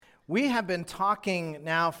We have been talking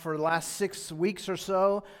now for the last 6 weeks or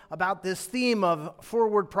so about this theme of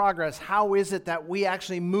forward progress. How is it that we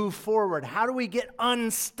actually move forward? How do we get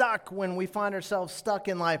unstuck when we find ourselves stuck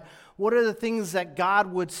in life? What are the things that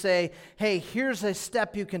God would say, hey, here's a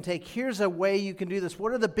step you can take. Here's a way you can do this.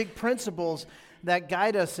 What are the big principles that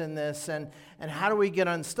guide us in this? And how do we get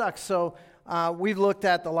unstuck? So we've looked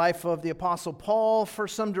at the life of the Apostle Paul for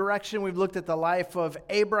some direction. We've looked at the life of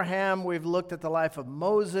Abraham. We've looked at the life of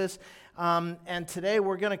Moses. And today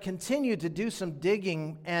we're going to continue to do some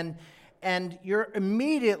digging. And you're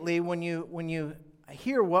immediately, when you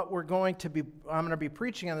hear what I'm going to be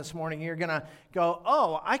preaching on this morning, you're going to go,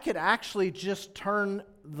 oh, I could actually just turn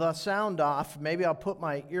the sound off. Maybe I'll put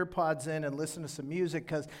my ear pods in and listen to some music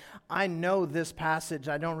because I know this passage.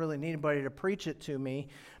 I don't really need anybody to preach it to me.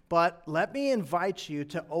 But let me invite you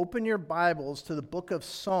to open your Bibles to the book of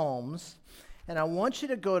Psalms, and I want you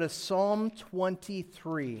to go to Psalm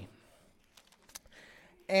 23.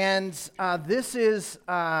 And this is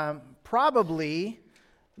probably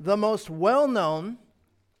the most well-known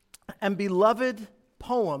and beloved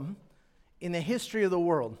poem in the history of the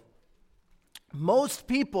world. Most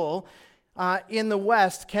people in the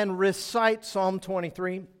West can recite Psalm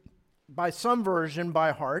 23 by some version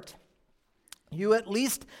by heart. You at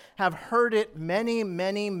least have heard it many,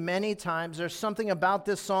 many, many times. There's something about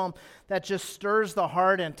this psalm that just stirs the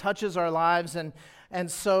heart and touches our lives. And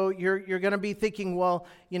so you're going to be thinking, well,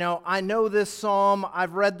 I know this psalm.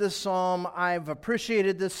 I've read this psalm. I've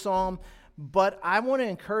appreciated this psalm. But I want to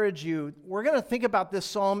encourage you, we're going to think about this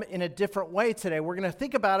psalm in a different way today. We're going to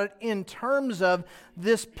think about it in terms of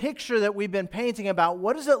this picture that we've been painting about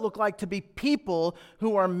what does it look like to be people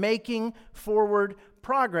who are making forward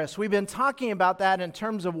progress. We've been talking about that in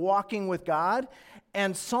terms of walking with God,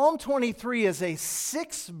 and Psalm 23 is a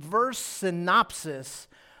 6-verse synopsis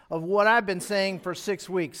of what I've been saying for 6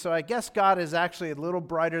 weeks. So I guess God is actually a little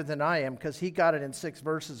brighter than I am because he got it in 6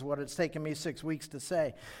 verses, what it's taken me 6 weeks to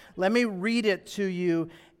say. Let me read it to you,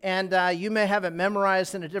 and you may have it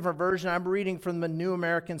memorized in a different version. I'm reading from the New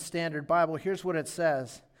American Standard Bible. Here's what it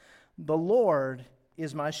says. The Lord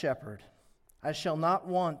is my shepherd. I shall not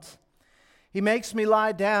want. He makes me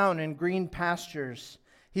lie down in green pastures.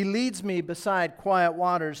 He leads me beside quiet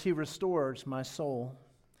waters. He restores my soul.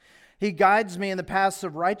 He guides me in the paths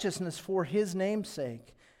of righteousness for his name's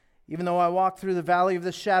sake. Even though I walk through the valley of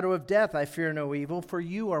the shadow of death, I fear no evil, for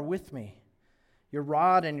you are with me. Your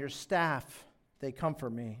rod and your staff, they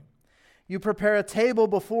comfort me. You prepare a table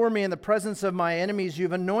before me in the presence of my enemies.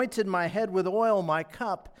 You've anointed my head with oil. My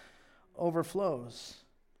cup overflows.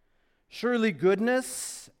 Surely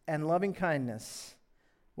goodness and loving kindness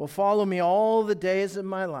will follow me all the days of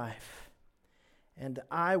my life, and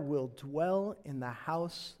I will dwell in the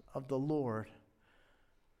house of the Lord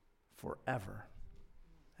forever.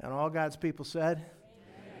 And all God's people said,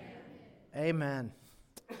 Amen.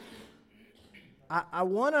 I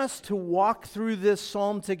want us to walk through this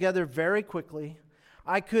psalm together very quickly.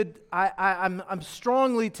 I'm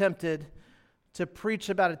strongly tempted to preach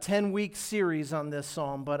about a 10-week series on this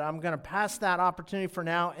psalm, but I'm going to pass that opportunity for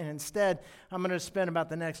now, and instead, I'm going to spend about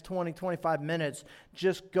the next 20, 25 minutes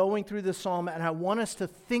just going through the psalm, and I want us to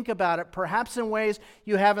think about it, perhaps in ways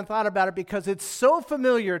you haven't thought about it, because it's so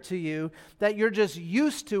familiar to you that you're just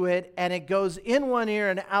used to it, and it goes in one ear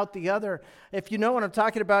and out the other. If you know what I'm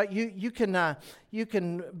talking about, you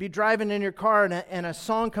can be driving in your car, and a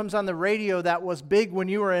song comes on the radio that was big when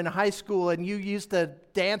you were in high school, and you used to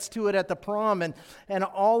dance to it at the prom, and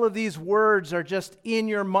all of these words are just in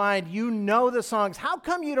your mind. You know the songs. How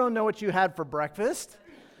come you don't know what you had for breakfast?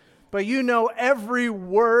 But you know every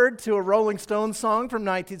word to a Rolling Stones song from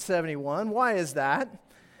 1971. Why is that?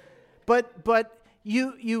 But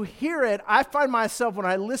you hear it. I find myself, when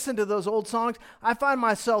I listen to those old songs, I find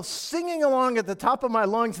myself singing along at the top of my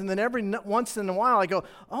lungs, and then every once in a while I go,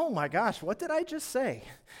 oh my gosh, what did I just say?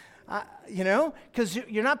 Because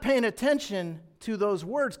you're not paying attention to those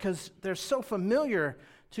words because they're so familiar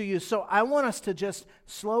to you. So I want us to just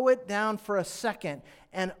slow it down for a second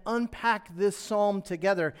and unpack this psalm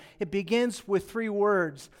together. It begins with 3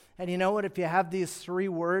 words. And you know what? If you have these 3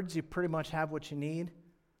 words, you pretty much have what you need.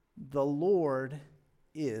 The Lord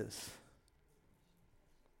is.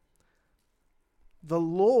 The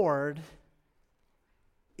Lord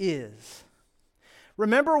is.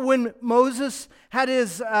 Remember when Moses had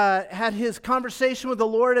his conversation with the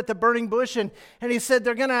Lord at the burning bush, and he said,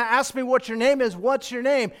 they're going to ask me what your name is. What's your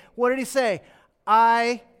name? What did he say?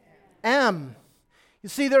 I am. You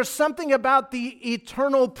see, there's something about the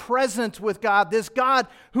eternal present with God, this God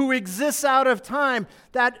who exists out of time,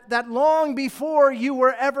 that long before you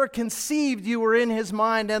were ever conceived, you were in his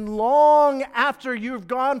mind, and long after you've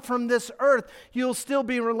gone from this earth, you'll still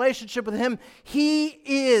be in relationship with him. He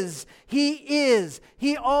is,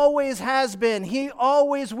 he always has been, he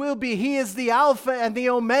always will be. He is the Alpha and the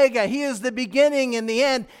Omega. He is the beginning and the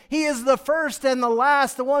end. He is the first and the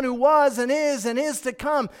last, the one who was and is to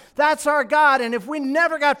come. That's our God, and if we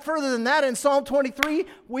never got further than that in Psalm 23,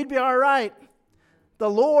 we'd be all right. The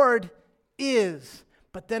Lord is,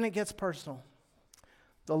 but then it gets personal.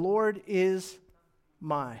 The Lord is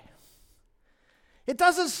my. It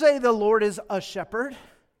doesn't say the Lord is a shepherd.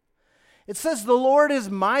 It says the Lord is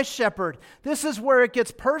my shepherd. This is where it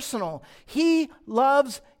gets personal. He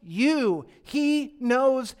loves you. He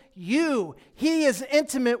knows you. He is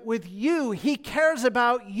intimate with you. He cares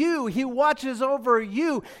about you. He watches over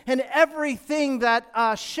you. And everything that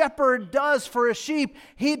a shepherd does for a sheep,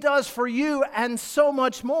 he does for you and so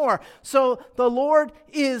much more. So the Lord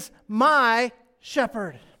is my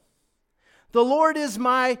shepherd. The Lord is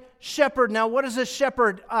my shepherd. Now, what is a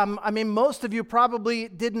shepherd? Most of you probably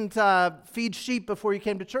didn't feed sheep before you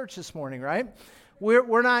came to church this morning, right?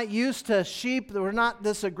 We're not used to sheep. We're not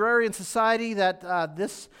this agrarian society that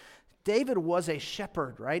David was a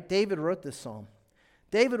shepherd, right? David wrote this psalm.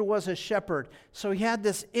 David was a shepherd, so he had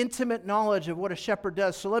this intimate knowledge of what a shepherd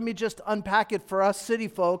does. So let me just unpack it for us city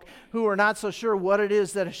folk who are not so sure what it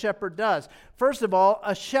is that a shepherd does. First of all,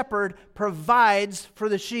 a shepherd provides for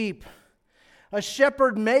the sheep. A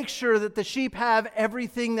shepherd makes sure that the sheep have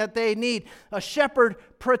everything that they need. A shepherd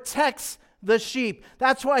protects the sheep.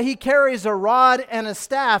 That's why he carries a rod and a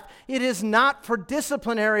staff. It is not for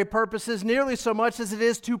disciplinary purposes nearly so much as it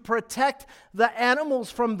is to protect the animals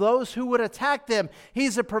from those who would attack them.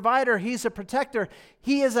 He's a provider. He's a protector.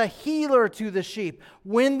 He is a healer to the sheep.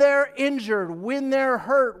 When they're injured, when they're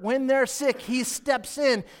hurt, when they're sick, he steps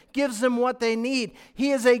in, gives them what they need. He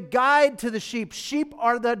is a guide to the sheep. Sheep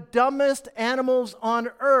are the dumbest animals on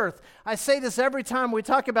earth. I say this every time we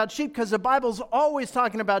talk about sheep because the Bible's always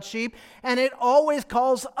talking about sheep, and it always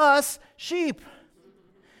calls us sheep.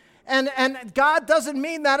 And God doesn't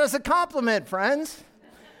mean that as a compliment, friends.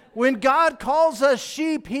 When God calls us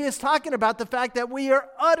sheep, he is talking about the fact that we are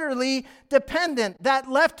utterly dependent, that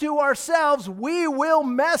left to ourselves, we will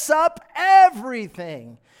mess up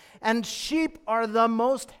everything. And sheep are the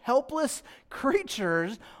most helpless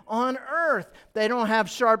creatures on earth. They don't have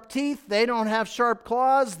sharp teeth. They don't have sharp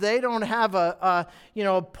claws. They don't have a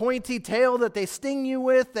pointy tail that they sting you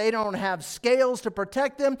with. They don't have scales to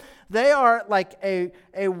protect them. They are like a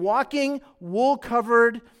walking,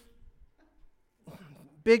 wool-covered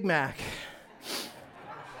Big Mac.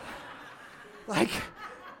 Like,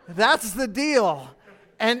 that's the deal.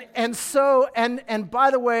 And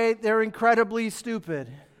by the way, they're incredibly stupid.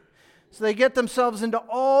 So they get themselves into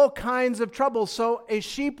all kinds of trouble. So a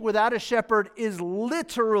sheep without a shepherd is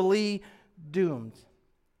literally doomed.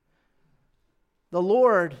 The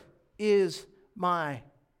Lord is my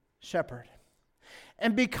shepherd.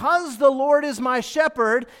 And because the Lord is my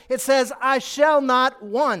shepherd, it says, I shall not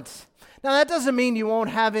want. Now, that doesn't mean you won't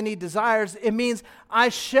have any desires. It means I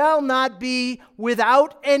shall not be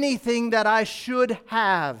without anything that I should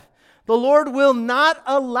have. The Lord will not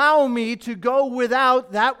allow me to go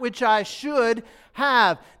without that which I should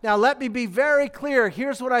have. Now, let me be very clear.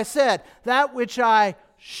 Here's what I said. That which I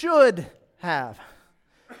should have.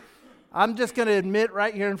 I'm just going to admit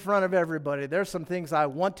right here in front of everybody, there's some things I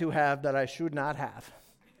want to have that I should not have.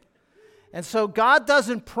 And so God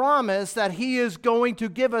doesn't promise that he is going to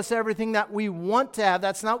give us everything that we want to have.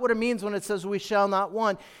 That's not what it means when it says we shall not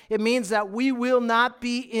want. It means that we will not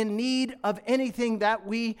be in need of anything that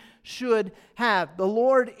we should have. The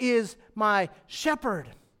Lord is my shepherd,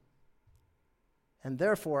 and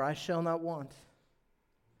therefore I shall not want.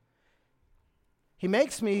 He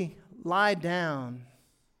makes me lie down.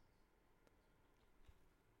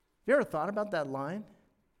 Have you ever thought about that line?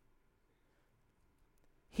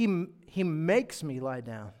 He makes me lie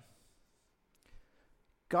down.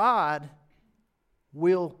 God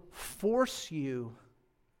will force you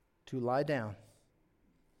to lie down.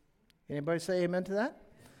 Anybody say amen to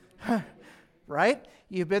that? Right?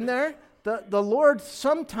 You've been there? The Lord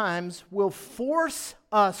sometimes will force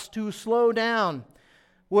us to slow down.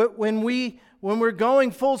 When we're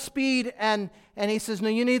going full speed and he says, no,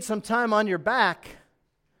 you need some time on your back,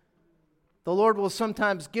 the Lord will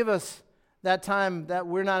sometimes give us that time that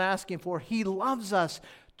we're not asking for. He loves us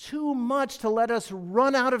too much to let us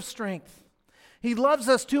run out of strength. He loves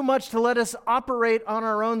us too much to let us operate on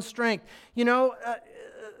our own strength. You know,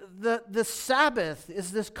 the Sabbath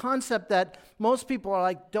is this concept that most people are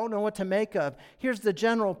like, don't know what to make of. Here's the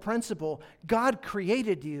general principle. God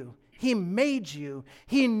created you. He made you.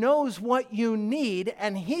 He knows what you need,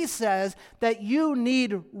 and He says that you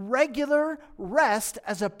need regular rest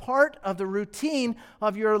as a part of the routine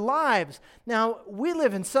of your lives. Now, we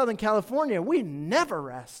live in Southern California. We never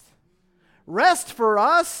rest. Rest for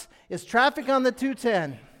us is traffic on the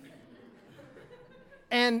 210.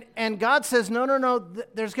 And God says, no,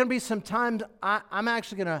 there's going to be some times I'm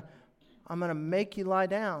actually going to make you lie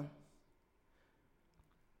down.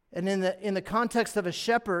 And in the context of a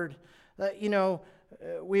shepherd,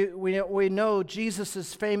 we know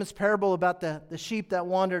Jesus' famous parable about the sheep that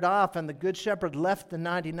wandered off, and the good shepherd left the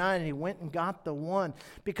 99 and he went and got the one.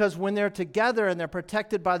 Because when they're together and they're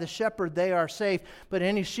protected by the shepherd, they are safe. But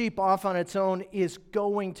any sheep off on its own is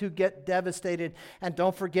going to get devastated. And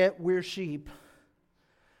don't forget, we're sheep.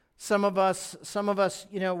 Some of us,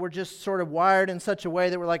 we're just sort of wired in such a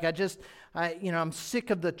way that we're like, I'm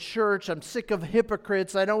sick of the church. I'm sick of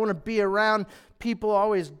hypocrites. I don't want to be around people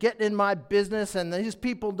always getting in my business, and these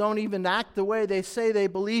people don't even act the way they say they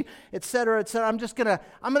believe, et cetera, et cetera.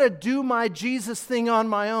 I'm gonna do my Jesus thing on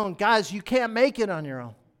my own. Guys, you can't make it on your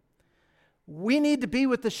own. We need to be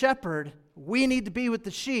with the shepherd. We need to be with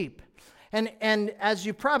the sheep. And as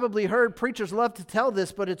you probably heard, preachers love to tell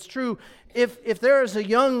this, but it's true. If there is a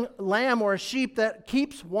young lamb or a sheep that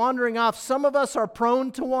keeps wandering off, some of us are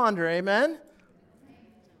prone to wander, amen?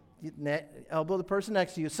 Elbow the person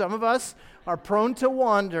next to you. Some of us are prone to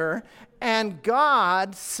wander, and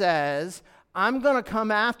God says, I'm going to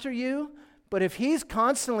come after you, but if He's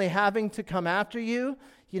constantly having to come after you,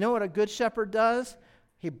 you know what a good shepherd does?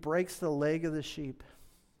 He breaks the leg of the sheep.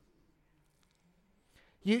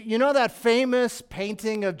 You know that famous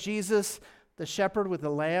painting of Jesus, the shepherd with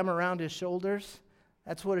the lamb around his shoulders?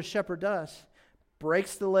 That's what a shepherd does.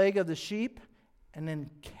 Breaks the leg of the sheep and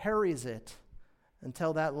then carries it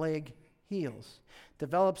until that leg heals.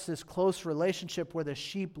 Develops this close relationship where the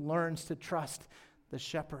sheep learns to trust the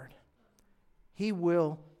shepherd. He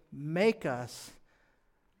will make us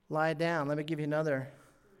lie down. Let me give you another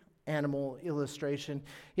animal illustration.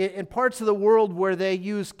 In parts of the world where they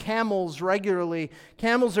use camels regularly,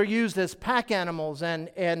 camels are used as pack animals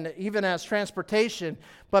and even as transportation,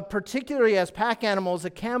 but particularly as pack animals,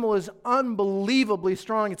 a camel is unbelievably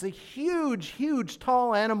strong. It's a huge,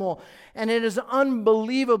 tall animal, and it is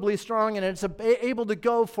unbelievably strong, and it's able to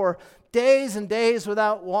go for days and days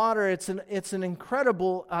without water. It's an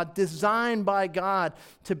incredible design by God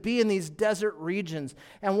to be in these desert regions.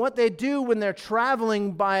 And what they do when they're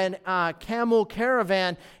traveling by an camel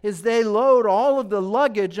caravan is they load all of the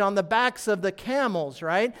luggage on the backs of the camels,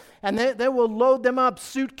 right? And they will load them up,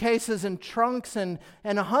 suitcases and trunks and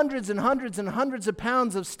hundreds and hundreds and hundreds of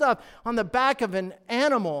pounds of stuff on the back of an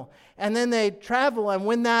animal. And then they travel, and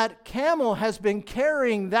when that camel has been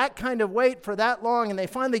carrying that kind of weight for that long, and they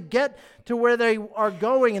finally get to where they are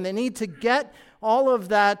going, and they need to get all of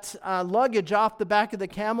that luggage off the back of the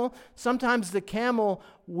camel, sometimes the camel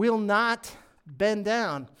will not bend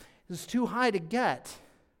down. It's too high to get.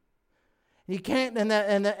 You can't,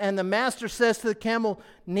 and the master says to the camel,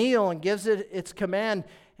 kneel, and gives it its command,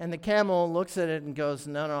 and the camel looks at it and goes,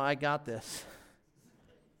 no, I got this.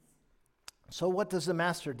 So what does the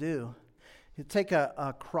master do? He'll take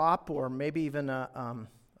a crop or maybe even a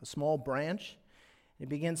small branch. He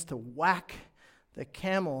begins to whack the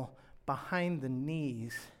camel behind the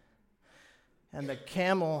knees. And the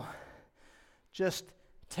camel just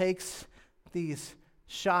takes these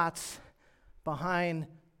shots behind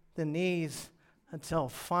the knees until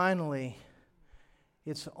finally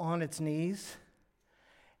it's on its knees.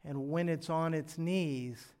 And when it's on its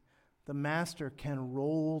knees, the master can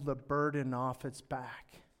roll the burden off its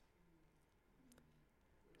back.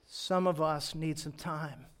 Some of us need some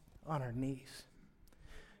time on our knees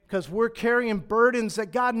because we're carrying burdens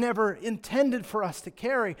that God never intended for us to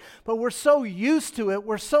carry, but we're so used to it,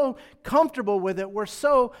 we're so comfortable with it, we're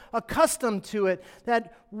so accustomed to it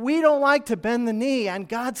that we don't like to bend the knee, and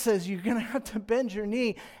God says you're going to have to bend your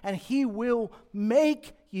knee, and He will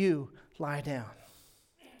make you lie down.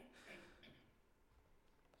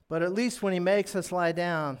 But at least when He makes us lie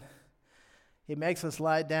down, He makes us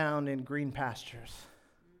lie down in green pastures.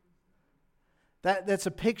 That's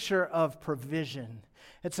a picture of provision.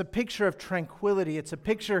 It's a picture of tranquility. It's a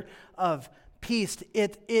picture of peace.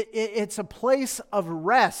 It's a place of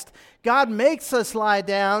rest. God makes us lie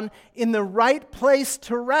down in the right place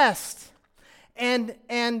to rest. And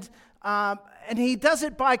And he does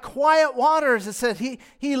it by quiet waters. It says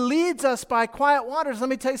he leads us by quiet waters. Let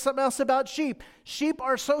me tell you something else about sheep. Sheep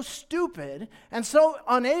are so stupid and so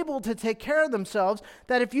unable to take care of themselves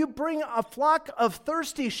that if you bring a flock of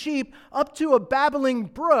thirsty sheep up to a babbling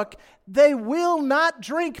brook, they will not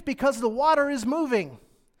drink because the water is moving.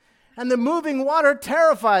 And the moving water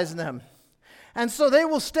terrifies them. And so they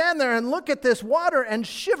will stand there and look at this water and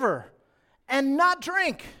shiver and not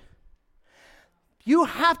drink. You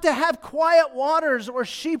have to have quiet waters or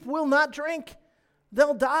sheep will not drink.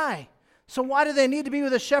 They'll die. So why do they need to be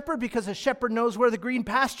with a shepherd? Because a shepherd knows where the green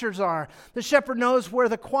pastures are. The shepherd knows where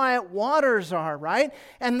the quiet waters are, right?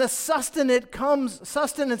 And the sustenance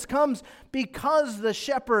comes because the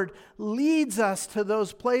shepherd leads us to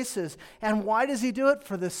those places. And why does he do it?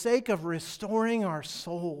 For the sake of restoring our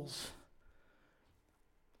souls.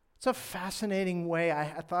 It's a fascinating way.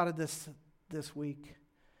 I thought of this week.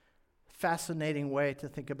 Fascinating way to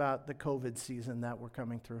think about the COVID season that we're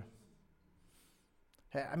coming through.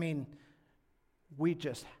 I mean, we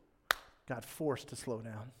just got forced to slow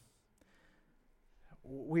down.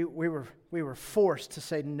 We were forced to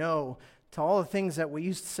say no to all the things that we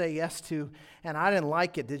used to say yes to, and I didn't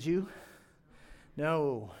like it. Did you?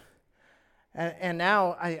 No. And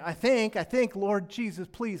now I think, Lord Jesus,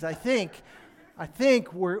 please, I think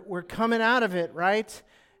we're coming out of it, right?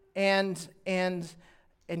 And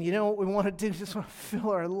you know what we want to do? Just want to fill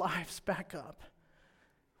our lives back up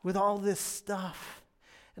with all this stuff.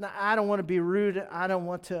 And I don't want to be rude. I don't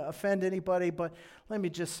want to offend anybody, but let me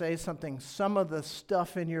just say something. Some of the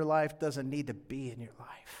stuff in your life doesn't need to be in your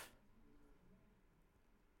life.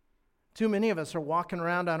 Too many of us are walking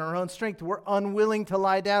around on our own strength. We're unwilling to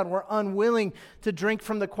lie down. We're unwilling to drink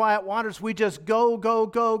from the quiet waters. We just go,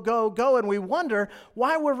 and we wonder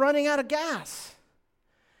why we're running out of gas.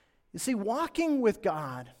 You see, walking with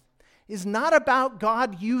God is not about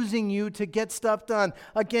God using you to get stuff done.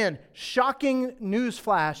 Again, shocking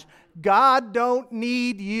newsflash, God don't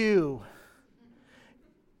need you.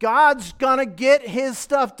 God's going to get his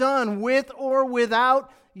stuff done with or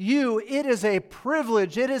without you. It is a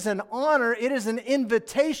privilege. It is an honor. It is an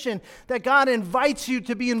invitation that God invites you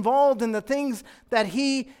to be involved in the things that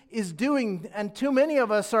he is doing. And too many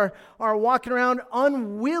of us are walking around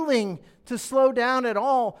unwilling to slow down at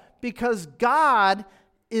all because God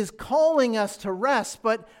is calling us to rest.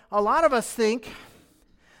 But a lot of us think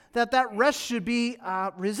that rest should be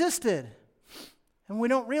resisted. And we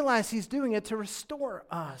don't realize he's doing it to restore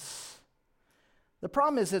us. The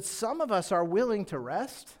problem is that some of us are willing to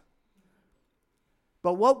rest,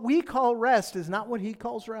 but what we call rest is not what he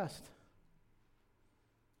calls rest.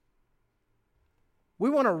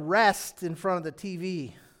 We want to rest in front of the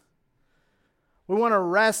TV. We want to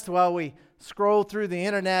rest while we scroll through the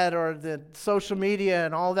internet or the social media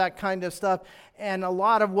and all that kind of stuff. And a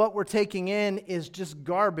lot of what we're taking in is just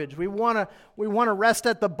garbage. We want to rest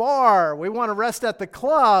at the bar. We want to rest at the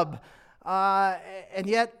club. And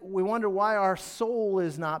yet we wonder why our soul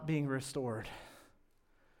is not being restored.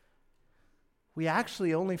 We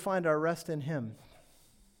actually only find our rest in him.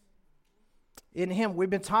 In him. We've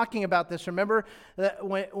been talking about this. Remember that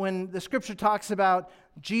when the scripture talks about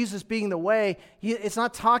Jesus being the way, it's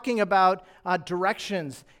not talking about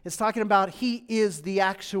directions. It's talking about he is the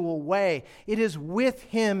actual way. It is with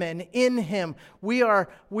him and in him. We are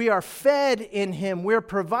fed in him. We're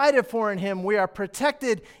provided for in him. We are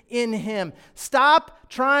protected in him. Stop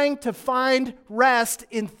trying to find rest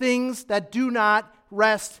in things that do not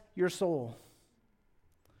rest your soul.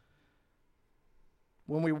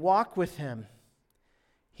 When we walk with him,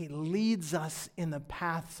 he leads us in the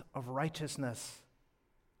paths of righteousness.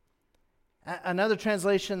 Another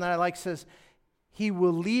translation that I like says, he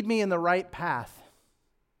will lead me in the right path.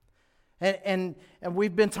 And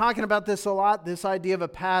we've been talking about this a lot, this idea of a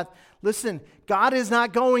path. Listen, God is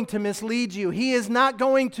not going to mislead you. He is not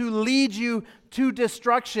going to lead you to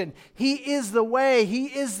destruction. He is the way. He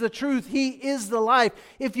is the truth. He is the life.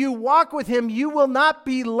 If you walk with him, you will not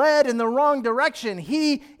be led in the wrong direction.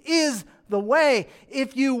 He is the way.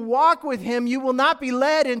 If you walk with him, you will not be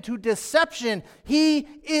led into deception. He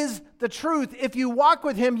is the truth. If you walk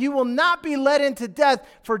with him, you will not be led into death,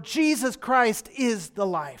 for Jesus Christ is the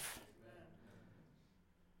life.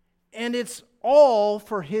 And it's all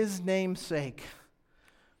for his name's sake.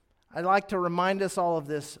 I'd like to remind us all of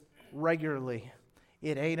this regularly.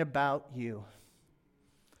 It ain't about you.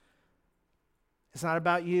 It's not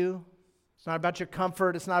about you. It's not about your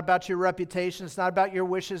comfort. It's not about your reputation. It's not about your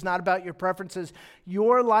wishes, not about your preferences.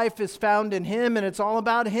 Your life is found in Him, and it's all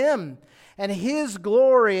about Him and His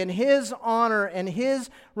glory and His honor and His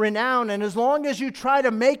renown. And as long as you try to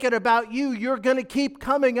make it about you, you're going to keep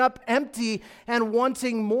coming up empty and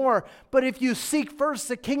wanting more. But if you seek first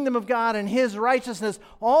the kingdom of God and His righteousness,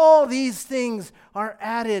 all these things are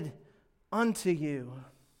added unto you.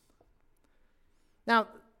 Now,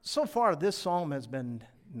 so far, this psalm has been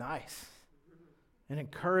nice and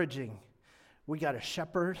encouraging. We got a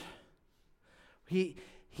shepherd. He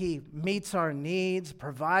meets our needs,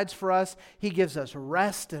 provides for us. He gives us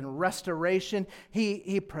rest and restoration.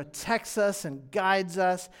 He protects us and guides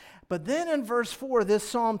us. But then in verse 4, this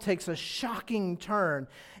psalm takes a shocking turn.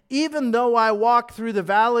 Even though I walk through the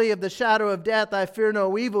valley of the shadow of death, I fear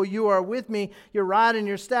no evil. You are with me. Your rod and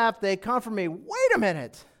your staff, they comfort me. Wait a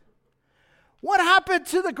minute. What happened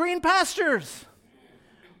to the green pastures?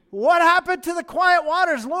 What happened to the quiet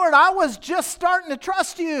waters? Lord, I was just starting to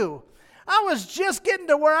trust you. I was just getting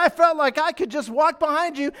to where I felt like I could just walk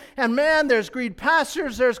behind you. And man, there's green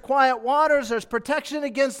pastures, there's quiet waters, there's protection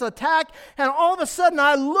against attack. And all of a sudden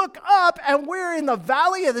I look up and we're in the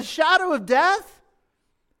valley of the shadow of death.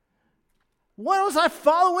 What was I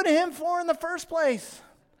following Him for in the first place?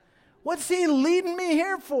 What's He leading me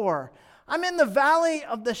here for? I'm in the valley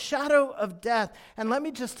of the shadow of death. And let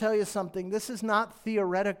me just tell you something. This is not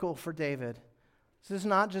theoretical for David. This is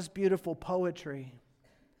not just beautiful poetry.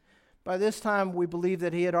 By this time, we believe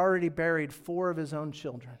that he had already buried 4 of his own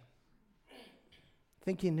children.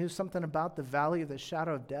 Think he knew something about the valley of the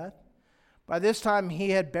shadow of death? By this time,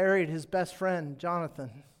 he had buried his best friend,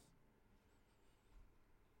 Jonathan.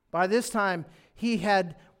 By this time, he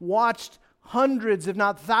had watched hundreds, if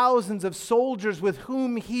not thousands, of soldiers with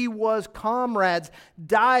whom he was comrades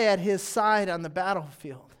die at his side on the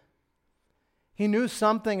battlefield. He knew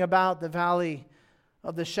something about the valley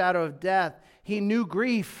of the shadow of death. He knew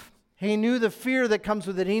grief. He knew the fear that comes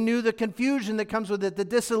with it. He knew the confusion that comes with it, the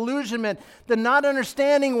disillusionment, the not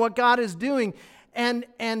understanding what God is doing. And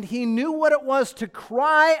he knew what it was to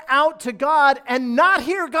cry out to God and not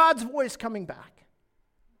hear God's voice coming back.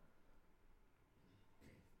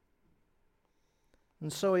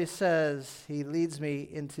 And so he says, He leads me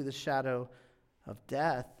into the shadow of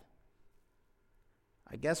death.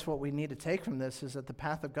 I guess what we need to take from this is that the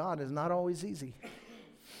path of God is not always easy.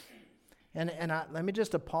 Let me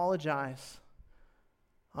just apologize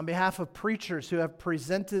on behalf of preachers who have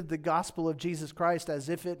presented the gospel of Jesus Christ as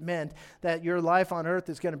if it meant that your life on earth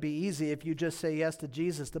is going to be easy if you just say yes to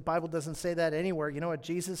Jesus. The Bible doesn't say that anywhere. You know what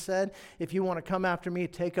Jesus said? If you want to come after me,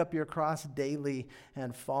 take up your cross daily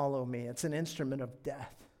and follow me. It's an instrument of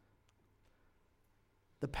death.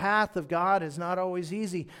 The path of God is not always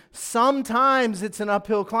easy. Sometimes it's an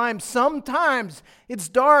uphill climb. Sometimes it's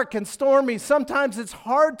dark and stormy. Sometimes it's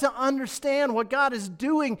hard to understand what God is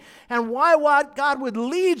doing and why what God would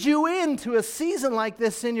lead you into a season like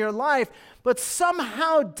this in your life. But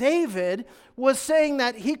somehow David was saying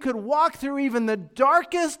that he could walk through even the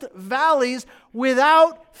darkest valleys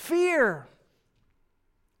without fear.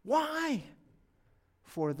 Why?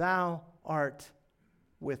 For thou art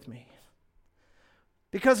with me.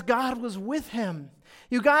 Because God was with him.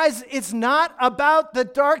 You guys, it's not about the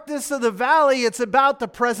darkness of the valley, it's about the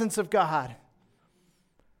presence of God.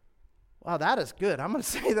 Wow, that is good. I'm going to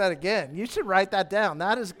say that again. You should write that down.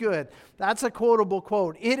 That is good. That's a quotable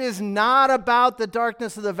quote. It is not about the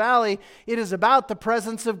darkness of the valley. It is about the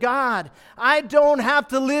presence of God. I don't have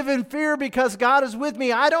to live in fear because God is with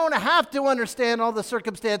me. I don't have to understand all the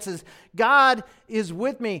circumstances. God is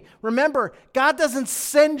with me. Remember, God doesn't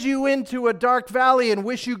send you into a dark valley and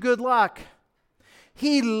wish you good luck.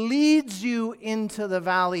 He leads you into the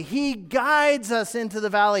valley. He guides us into the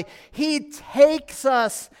valley. He takes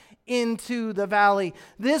us into the valley.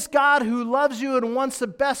 This God who loves you and wants the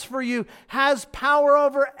best for you, has power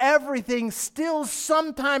over everything, still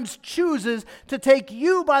sometimes chooses to take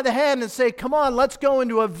you by the hand and say, come on, let's go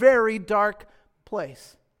into a very dark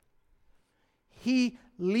place. He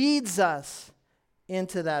leads us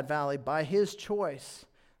into that valley by His choice.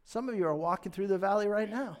 Some of you are walking through the valley right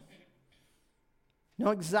now. You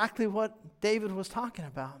know exactly what David was talking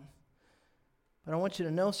about. But I want you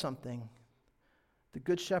to know something. The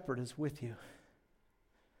Good Shepherd is with you.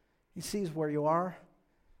 He sees where you are.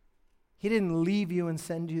 He didn't leave you and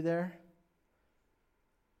send you there.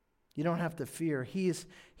 You don't have to fear. He's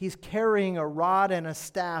carrying a rod and a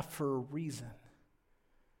staff for a reason.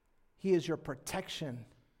 He is your protection,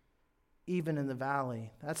 even in the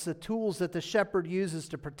valley. That's the tools that the shepherd uses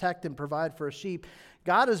to protect and provide for a sheep.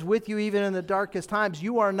 God is with you even in the darkest times.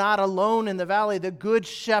 You are not alone in the valley. The Good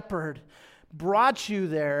Shepherd brought you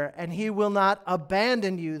there, and He will not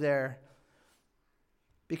abandon you there.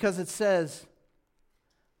 Because it says,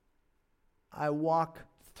 I walk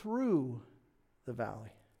through the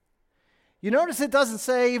valley. You notice it doesn't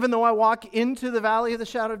say, even though I walk into the valley of the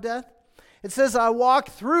shadow of death. It says, I walk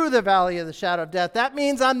through the valley of the shadow of death. That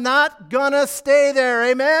means I'm not going to stay there.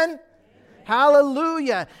 Amen?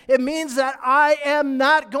 Hallelujah. It means that I am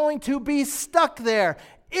not going to be stuck there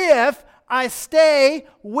if I stay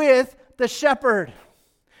with the shepherd.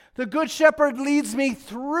 The good shepherd leads me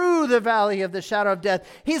through the valley of the shadow of death.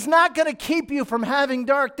 He's not going to keep you from having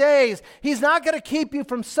dark days. He's not going to keep you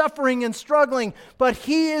from suffering and struggling, but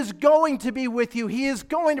He is going to be with you. He is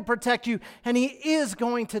going to protect you, and He is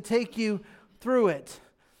going to take you through it.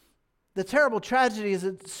 The terrible tragedy is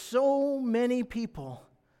that so many people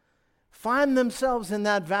find themselves in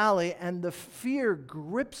that valley, and the fear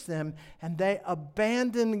grips them, and they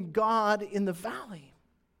abandon God in the valley.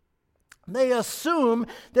 They assume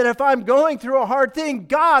that if I'm going through a hard thing,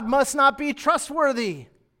 God must not be trustworthy.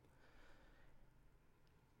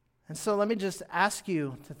 And so let me just ask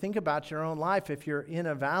you to think about your own life. If you're in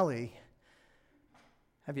a valley,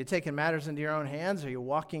 have you taken matters into your own hands? Are you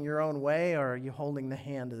walking your own way, or are you holding the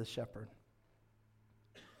hand of the shepherd?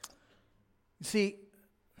 You see,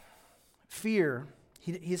 fear,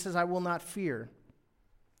 he says, I will not fear.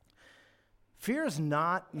 Fear is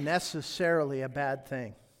not necessarily a bad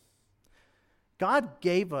thing. God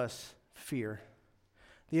gave us fear.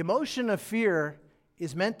 The emotion of fear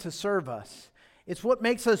is meant to serve us. It's what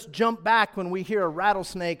makes us jump back when we hear a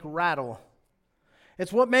rattlesnake rattle.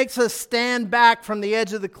 It's what makes us stand back from the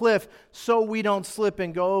edge of the cliff so we don't slip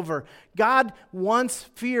and go over. God wants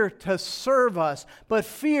fear to serve us, but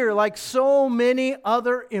fear, like so many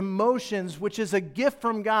other emotions, which is a gift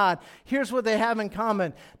from God, here's what they have in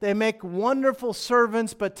common. They make wonderful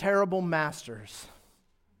servants but terrible masters.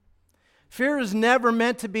 Fear is never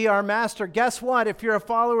meant to be our master. Guess what? If you're a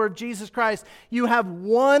follower of Jesus Christ, you have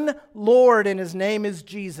one Lord, and His name is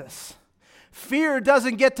Jesus. Fear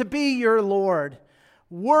doesn't get to be your Lord.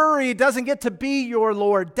 Worry doesn't get to be your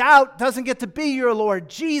Lord. Doubt doesn't get to be your Lord.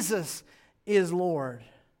 Jesus is Lord.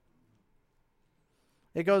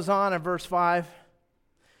 It goes on in verse 5.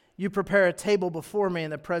 You prepare a table before me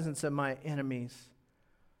in the presence of my enemies.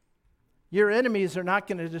 Your enemies are not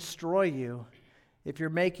going to destroy you if you're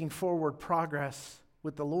making forward progress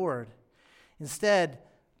with the Lord. Instead,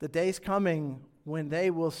 the day's coming when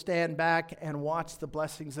they will stand back and watch the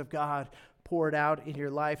blessings of God poured out in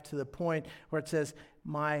your life to the point where it says,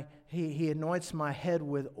 He anoints my head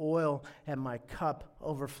with oil and my cup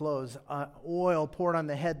overflows. Oil poured on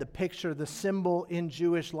the head, the picture, the symbol in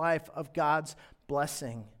Jewish life of God's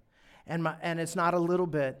blessing. And it's not a little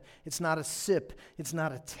bit, it's not a sip, it's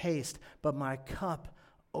not a taste, but my cup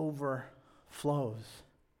overflows.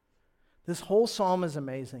 This whole psalm is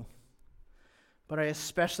amazing. But I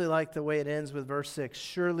especially like the way it ends with verse 6.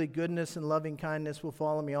 Surely goodness and loving kindness will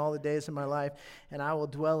follow me all the days of my life, and I will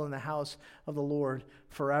dwell in the house of the Lord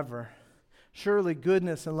forever. Surely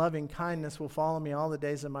goodness and loving kindness will follow me all the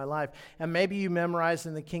days of my life. And maybe you memorized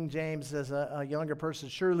in the King James as a younger person,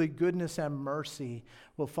 surely goodness and mercy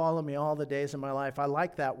will follow me all the days of my life. I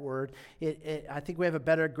like that word. I think we have a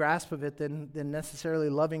better grasp of it than necessarily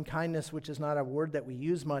loving kindness, which is not a word that we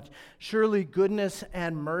use much. Surely goodness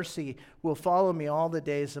and mercy will follow me all the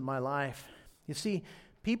days of my life. You see,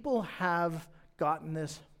 people have gotten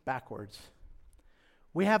this backwards.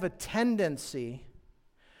 We have a tendency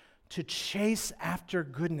to chase after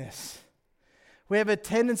goodness. We have a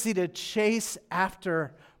tendency to chase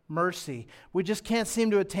after mercy. We just can't seem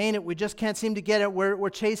to attain it. We just can't seem to get it. We're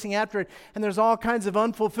chasing after it. And there's all kinds of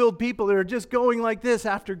unfulfilled people that are just going like this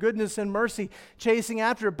after goodness and mercy, chasing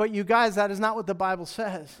after it. But you guys, that is not what the Bible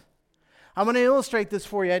says. I'm going to illustrate this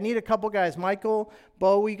for you. I need a couple guys. Michael,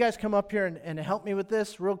 Bo, will you guys come up here and help me with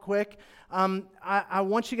this real quick? I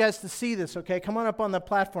want you guys to see this, okay? Come on up on the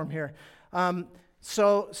platform here.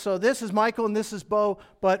 So this is Michael and this is Bo,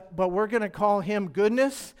 but we're going to call him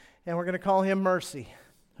goodness and we're going to call him mercy,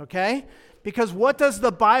 okay? Because what does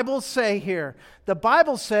the Bible say here? The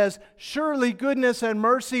Bible says, surely goodness and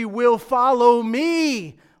mercy will follow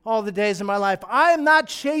me all the days of my life. I am not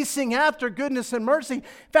chasing after goodness and mercy. In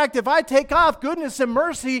fact, if I take off, goodness and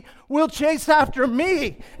mercy will chase after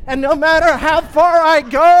me. And no matter how far I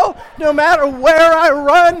go, no matter where I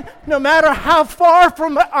run, no matter how far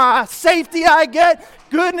from safety I get,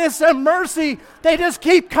 goodness and mercy, they just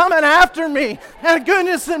keep coming after me. And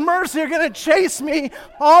goodness and mercy are going to chase me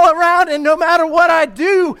all around. And no matter what I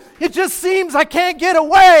do, it just seems I can't get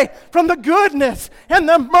away from the goodness and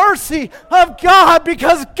the mercy of God,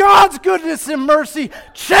 because God's goodness and mercy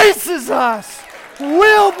chases us.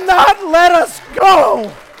 will not let us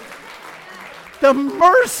go. The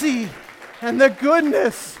mercy and the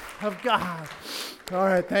goodness of God. All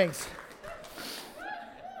right, thanks.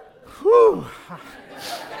 Whew.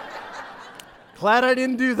 Glad I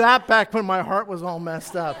didn't do that back when my heart was all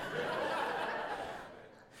messed up.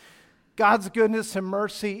 God's goodness and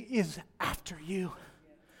mercy is after you.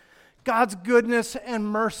 God's goodness and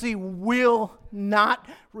mercy will not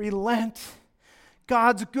relent.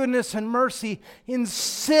 God's goodness and mercy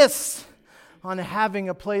insists on having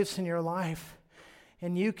a place in your life.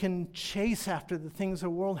 And you can chase after the things the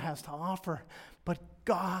world has to offer, but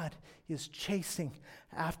God is chasing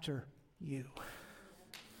after you.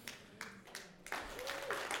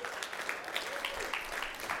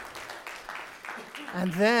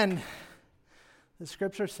 And then the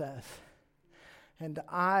scripture says, and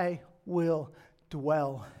I will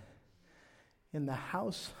dwell in the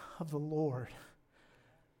house of the Lord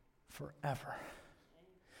forever.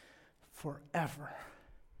 Forever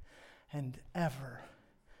and ever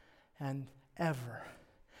and ever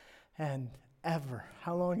and ever.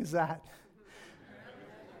 How long is that?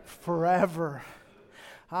 Forever.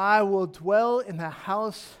 I will dwell in the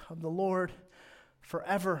house of the Lord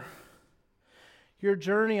forever. Your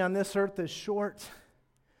journey on this earth is short,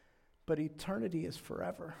 but eternity is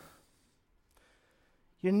forever.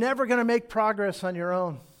 You're never going to make progress on your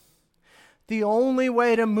own. The only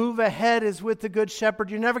way to move ahead is with the Good Shepherd.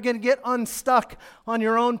 You're never going to get unstuck on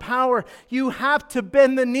your own power. You have to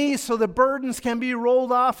bend the knee so the burdens can be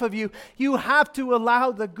rolled off of you. You have to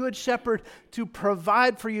allow the Good Shepherd to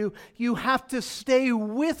provide for you. You have to stay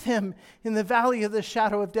with Him in the valley of the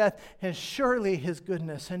shadow of death. And surely His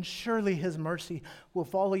goodness and surely His mercy will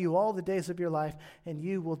follow you all the days of your life, and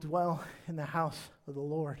you will dwell in the house of the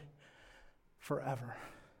Lord forever.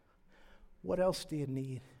 What else do you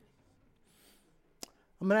need?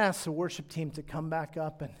 I'm going to ask the worship team to come back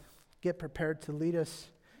up and get prepared to lead us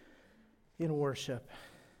in worship.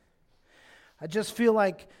 I just feel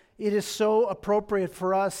like it is so appropriate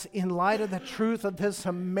for us, in light of the truth of this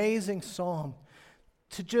amazing psalm,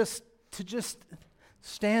 to just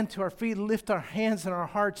stand to our feet, lift our hands and our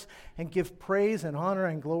hearts, and give praise and honor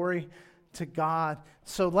and glory to God.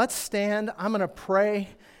 So let's stand. I'm going to pray,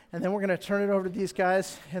 and then we're going to turn it over to these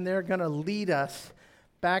guys, and they're going to lead us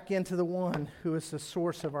back into the one who is the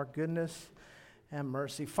source of our goodness and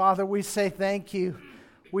mercy. Father, we say thank you.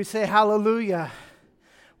 We say hallelujah.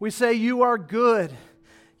 We say you are good.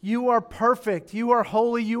 You are perfect. You are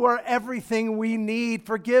holy. You are everything we need.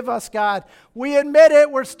 Forgive us, God. We admit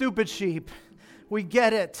it. We're stupid sheep. We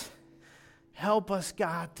get it. Help us,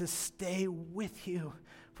 God, to stay with you,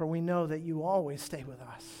 for we know that you always stay with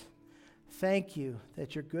us. Thank you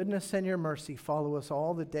that your goodness and your mercy follow us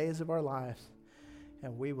all the days of our lives,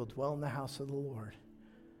 and we will dwell in the house of the Lord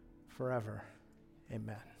forever.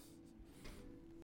 Amen.